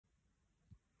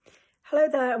Hello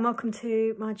there and welcome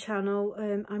to my channel.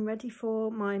 I'm ready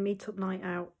for my meetup night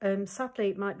out. Sadly,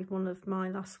 it might be one of my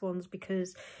last ones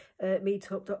because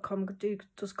meetup.com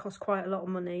does cost quite a lot of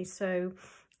money, so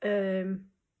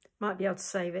might be able to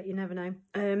save it, you never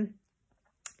know.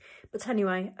 But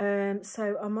anyway,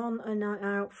 so I'm on a night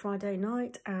out Friday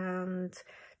night and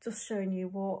just showing you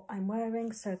what I'm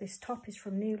wearing. So this top is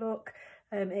from New Look.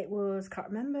 It was, can't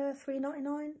remember, £3.99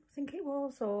 I think it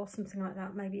was, or something like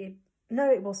that. Maybe, no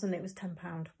it wasn't, it was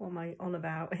 £10. What am I on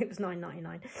about? It was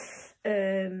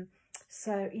 £9.99.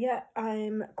 So yeah,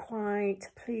 I'm quite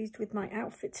pleased with my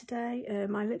outfit today.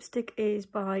 My lipstick is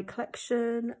by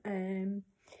Collection.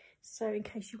 So in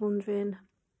case you're wondering,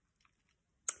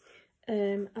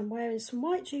 I'm wearing some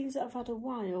white jeans that I've had a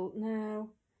while now.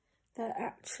 They're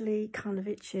actually kind of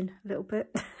itching a little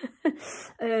bit.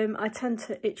 I tend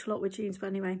to itch a lot with jeans, but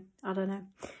anyway, I don't know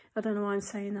why I'm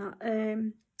saying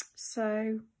that.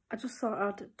 So I just thought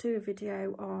I'd do a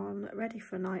video on ready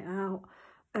for a night out.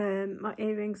 My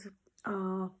earrings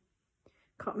are,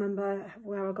 can't remember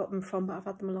where I got them from, but I've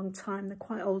had them a long time. They're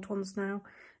quite old ones now.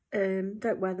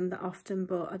 Don't wear them that often,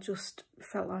 but I just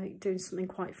felt like doing something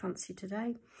quite fancy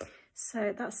today.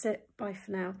 So that's it. Bye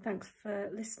for now. Thanks for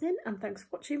listening and thanks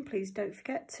for watching. Please don't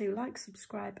forget to like,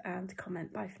 subscribe and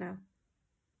comment. Bye for now.